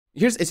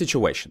Here's a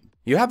situation.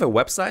 You have a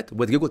website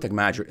with Google Tag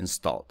Manager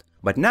installed,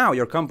 but now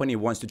your company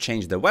wants to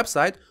change the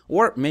website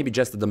or maybe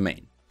just the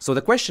domain. So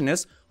the question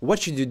is, what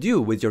should you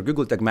do with your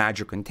Google Tag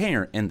Manager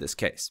container in this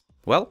case?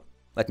 Well,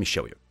 let me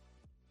show you.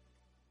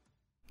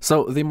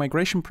 So the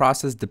migration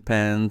process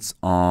depends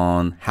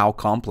on how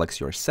complex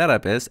your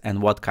setup is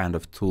and what kind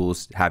of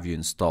tools have you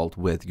installed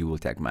with Google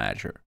Tag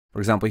Manager. For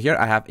example, here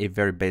I have a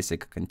very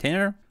basic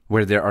container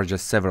where there are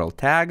just several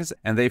tags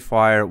and they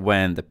fire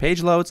when the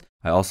page loads.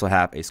 I also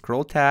have a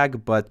scroll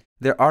tag, but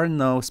there are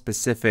no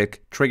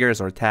specific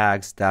triggers or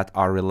tags that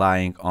are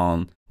relying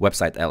on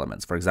website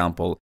elements. For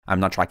example, I'm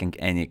not tracking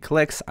any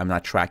clicks, I'm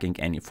not tracking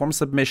any form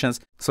submissions.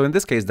 So in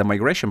this case, the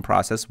migration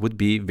process would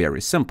be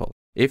very simple.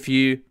 If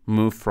you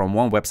move from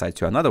one website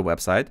to another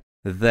website,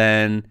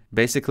 then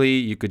basically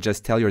you could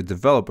just tell your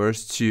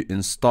developers to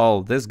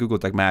install this Google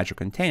Tag Manager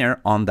container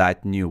on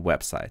that new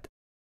website.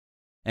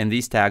 And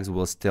these tags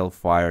will still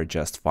fire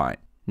just fine.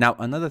 Now,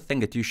 another thing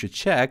that you should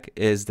check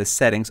is the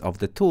settings of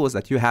the tools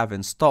that you have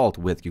installed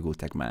with Google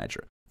Tag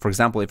Manager. For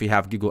example, if you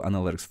have Google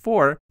Analytics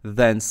 4,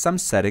 then some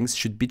settings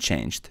should be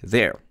changed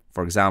there.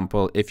 For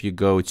example, if you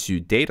go to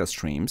data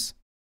streams,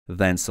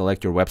 then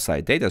select your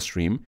website data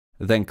stream,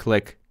 then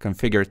click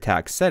Configure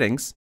Tag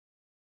Settings.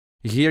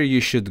 Here you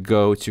should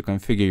go to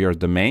configure your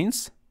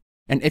domains.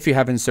 And if you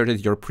have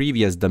inserted your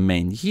previous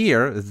domain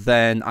here,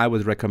 then I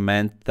would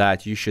recommend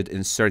that you should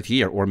insert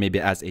here, or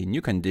maybe as a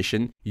new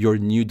condition, your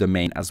new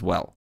domain as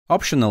well.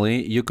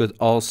 Optionally, you could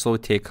also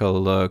take a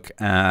look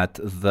at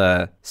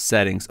the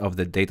settings of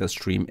the data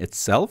stream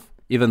itself.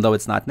 Even though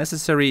it's not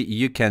necessary,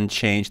 you can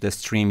change the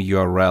stream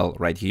URL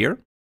right here.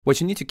 What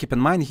you need to keep in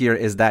mind here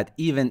is that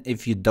even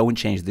if you don't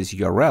change this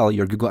URL,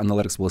 your Google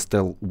Analytics will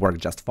still work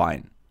just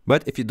fine.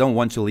 But if you don't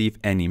want to leave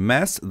any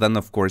mess, then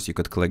of course you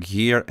could click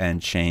here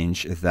and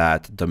change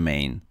that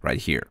domain right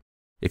here.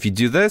 If you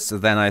do this,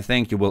 then I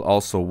think you will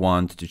also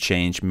want to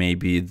change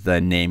maybe the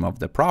name of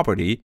the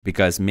property,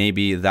 because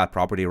maybe that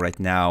property right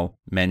now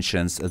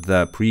mentions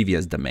the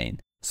previous domain.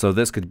 So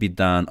this could be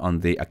done on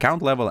the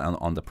account level and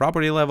on the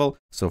property level.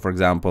 So for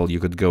example, you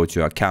could go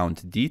to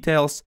account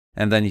details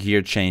and then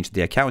here change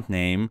the account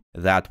name.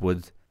 That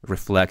would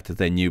reflect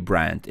the new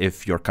brand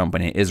if your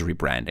company is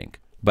rebranding.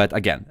 But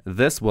again,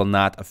 this will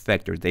not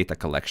affect your data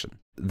collection.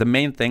 The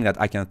main thing that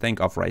I can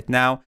think of right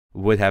now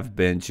would have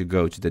been to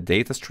go to the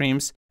data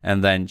streams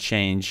and then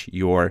change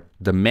your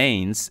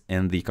domains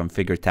in the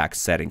configure tag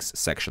settings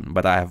section.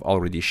 But I have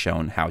already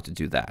shown how to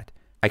do that.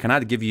 I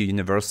cannot give you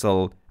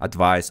universal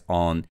advice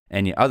on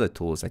any other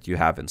tools that you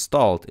have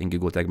installed in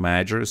Google Tag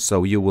Manager,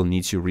 so you will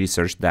need to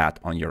research that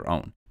on your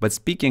own. But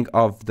speaking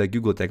of the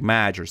Google Tag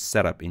Manager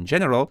setup in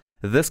general,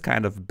 this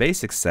kind of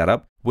basic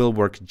setup will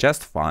work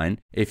just fine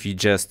if you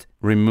just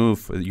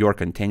remove your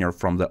container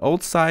from the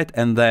old site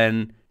and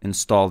then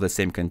install the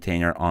same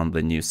container on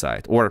the new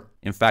site. Or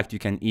in fact, you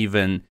can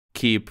even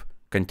keep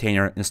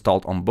container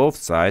installed on both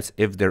sides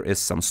if there is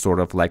some sort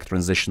of like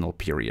transitional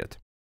period.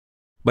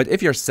 But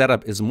if your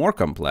setup is more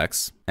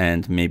complex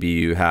and maybe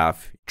you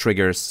have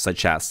triggers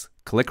such as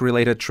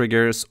click-related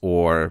triggers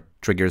or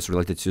triggers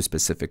related to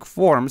specific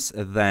forms,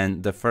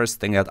 then the first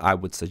thing that I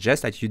would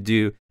suggest that you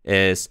do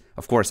is,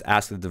 of course,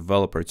 ask the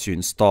developer to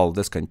install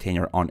this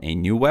container on a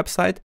new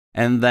website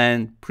and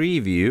then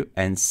preview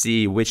and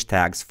see which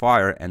tags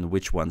fire and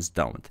which ones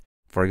don't.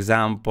 For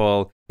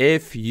example,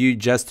 if you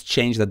just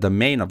change the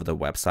domain of the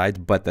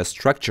website, but the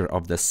structure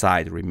of the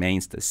site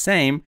remains the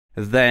same,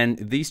 then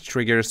these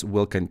triggers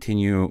will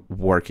continue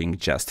working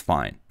just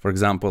fine. For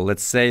example,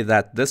 let's say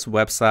that this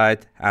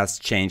website has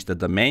changed the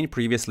domain.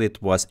 Previously,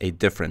 it was a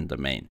different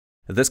domain.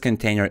 This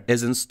container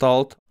is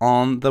installed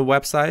on the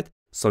website.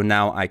 So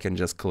now I can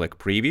just click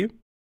preview,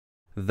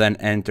 then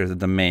enter the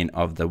domain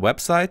of the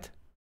website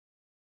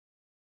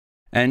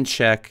and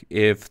check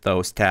if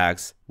those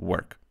tags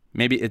work.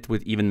 Maybe it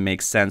would even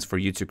make sense for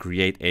you to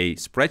create a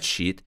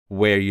spreadsheet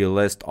where you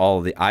list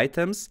all the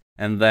items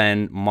and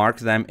then mark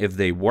them if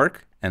they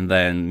work, and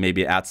then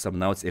maybe add some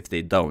notes if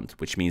they don't,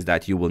 which means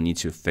that you will need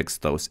to fix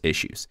those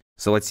issues.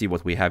 So let's see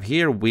what we have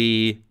here.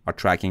 We are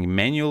tracking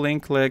menu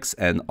link clicks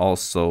and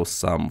also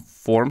some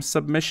form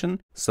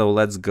submission. So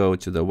let's go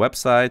to the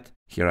website.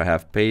 Here I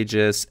have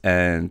pages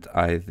and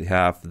I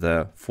have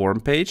the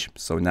form page.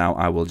 So now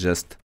I will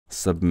just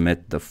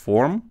submit the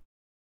form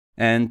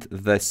and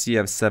the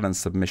CF7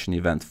 submission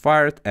event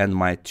fired and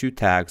my 2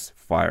 tags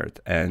fired.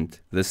 And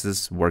this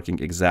is working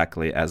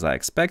exactly as I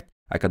expect.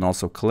 I can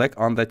also click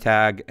on the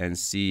tag and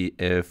see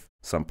if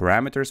some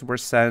parameters were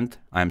sent.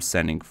 I'm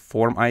sending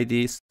form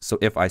IDs. So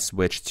if I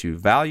switch to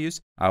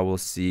values, I will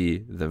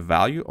see the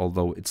value,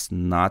 although it's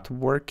not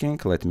working.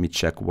 Let me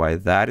check why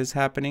that is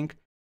happening.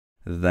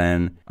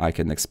 Then I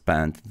can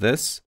expand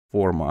this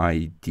form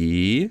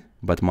ID,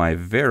 but my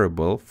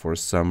variable for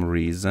some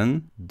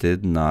reason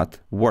did not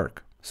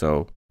work.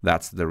 So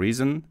that's the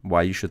reason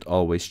why you should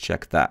always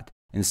check that.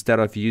 Instead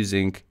of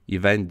using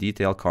event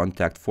detail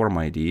contact form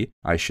ID,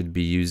 I should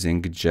be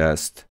using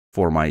just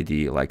form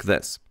ID like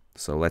this.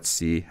 So let's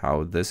see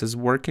how this is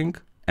working.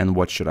 And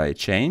what should I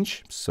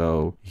change?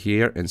 So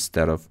here,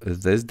 instead of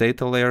this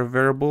data layer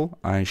variable,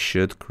 I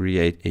should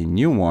create a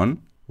new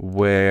one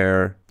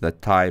where the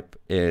type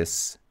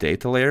is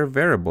data layer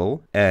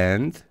variable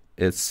and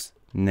its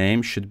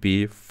name should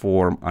be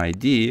form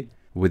ID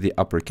with the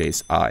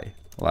uppercase I,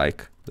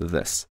 like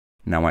this.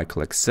 Now I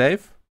click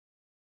save,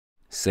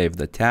 save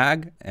the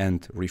tag,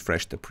 and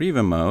refresh the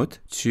preview mode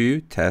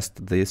to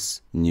test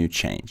this new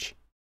change.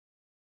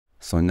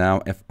 So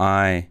now if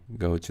I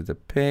go to the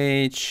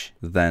page,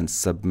 then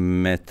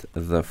submit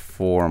the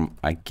form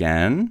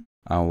again,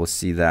 I will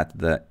see that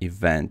the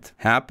event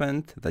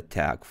happened, the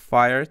tag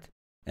fired,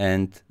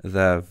 and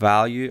the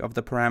value of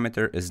the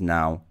parameter is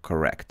now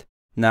correct.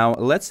 Now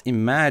let's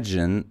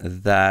imagine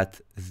that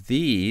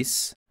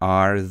these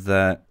are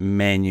the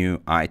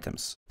menu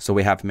items. So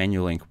we have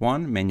menu link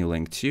 1, menu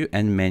link 2,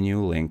 and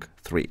menu link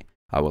 3.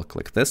 I will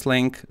click this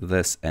link,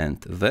 this, and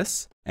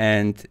this.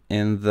 And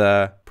in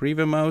the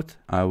preview mode,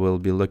 I will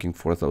be looking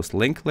for those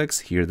link clicks.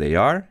 Here they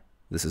are.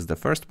 This is the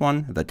first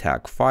one, the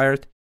tag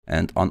fired.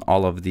 And on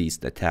all of these,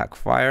 the tag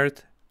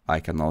fired. I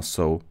can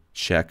also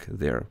check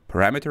their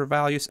parameter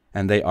values,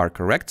 and they are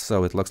correct.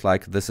 So it looks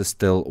like this is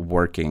still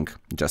working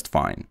just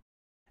fine.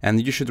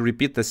 And you should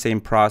repeat the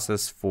same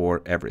process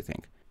for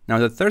everything. Now,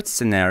 the third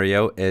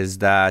scenario is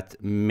that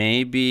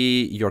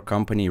maybe your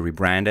company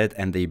rebranded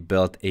and they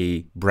built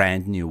a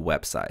brand new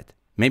website.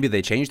 Maybe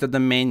they changed the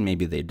domain,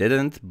 maybe they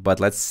didn't, but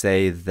let's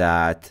say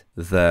that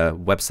the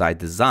website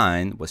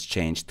design was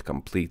changed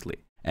completely.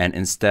 And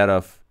instead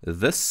of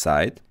this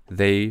site,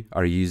 they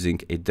are using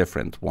a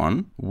different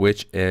one,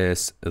 which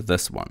is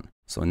this one.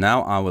 So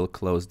now I will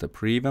close the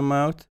preview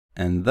mode,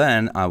 and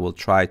then I will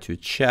try to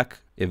check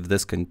if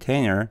this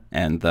container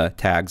and the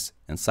tags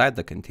inside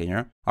the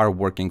container are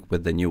working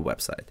with the new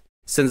website.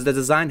 Since the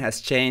design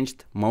has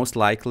changed, most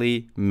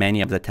likely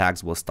many of the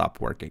tags will stop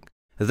working.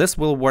 This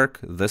will work,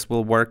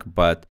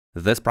 but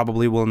this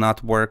probably will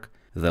not work.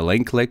 The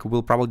link click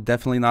will probably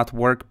definitely not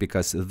work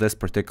because this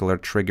particular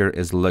trigger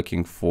is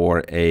looking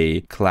for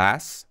a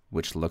class,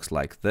 which looks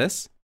like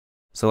this.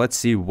 So let's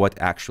see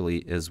what actually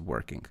is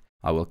working.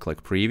 I will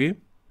click preview,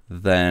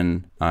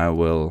 then I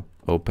will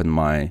open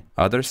my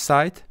other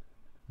site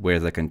where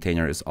the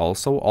container is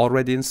also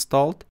already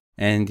installed.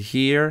 And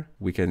here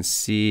we can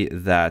see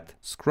that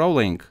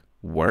scrolling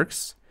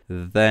works.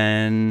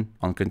 Then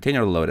on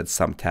container loaded,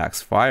 some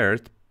tags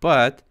fired.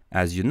 But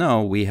as you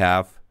know, we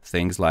have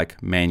things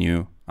like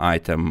menu,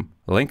 item,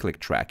 link click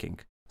tracking.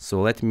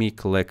 So let me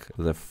click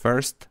the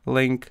first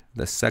link,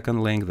 the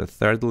second link, the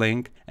third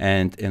link.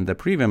 And in the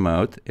preview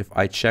mode, if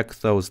I check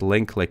those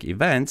link click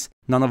events,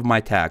 none of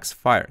my tags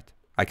fired.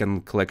 I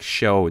can click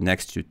show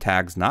next to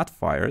tags not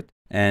fired.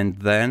 And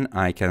then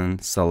I can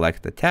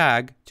select the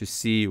tag to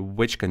see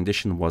which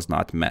condition was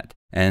not met.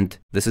 And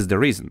this is the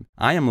reason.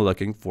 I am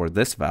looking for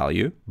this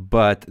value,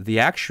 but the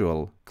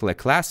actual click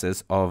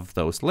classes of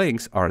those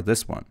links are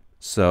this one.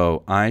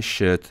 So I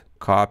should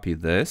copy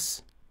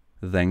this,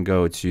 then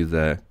go to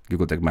the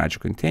Google Tag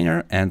Magic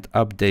container and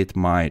update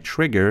my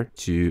trigger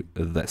to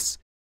this.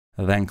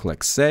 Then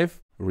click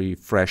save,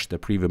 refresh the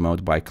preview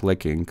mode by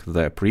clicking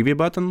the preview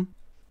button.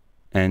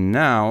 And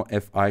now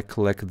if I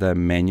click the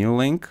menu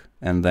link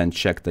and then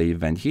check the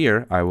event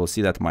here, I will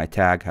see that my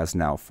tag has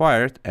now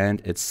fired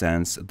and it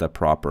sends the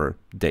proper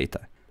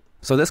data.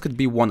 So this could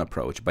be one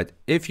approach, but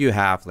if you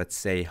have, let's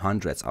say,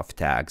 hundreds of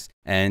tags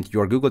and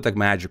your Google Tag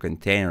Magic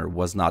container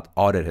was not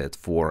audited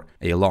for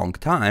a long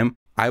time,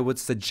 I would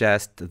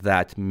suggest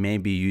that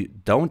maybe you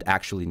don't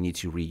actually need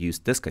to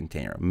reuse this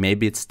container.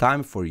 Maybe it's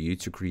time for you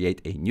to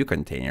create a new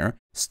container,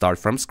 start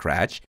from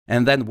scratch,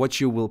 and then what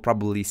you will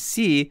probably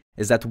see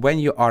is that when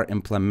you are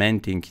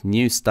implementing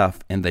new stuff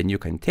in the new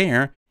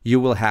container, you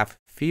will have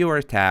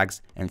fewer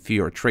tags and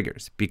fewer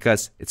triggers,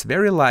 because it's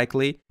very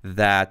likely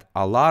that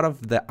a lot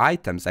of the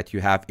items that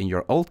you have in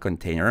your old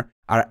container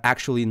are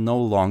actually no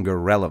longer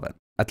relevant.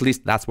 At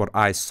least that's what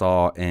I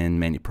saw in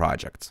many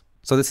projects.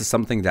 So this is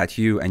something that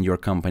you and your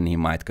company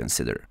might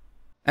consider.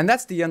 And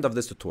that's the end of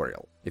this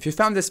tutorial. If you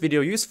found this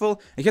video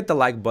useful, hit the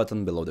like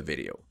button below the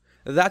video.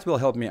 That will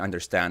help me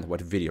understand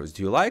what videos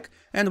do you like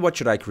and what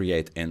should I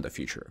create in the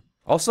future.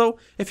 Also,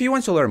 if you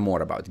want to learn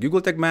more about Google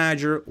Tag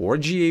Manager or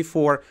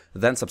GA4,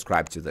 then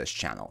subscribe to this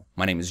channel.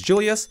 My name is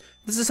Julius,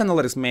 this is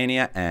Analytics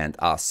Mania, and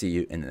I'll see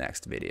you in the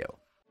next video.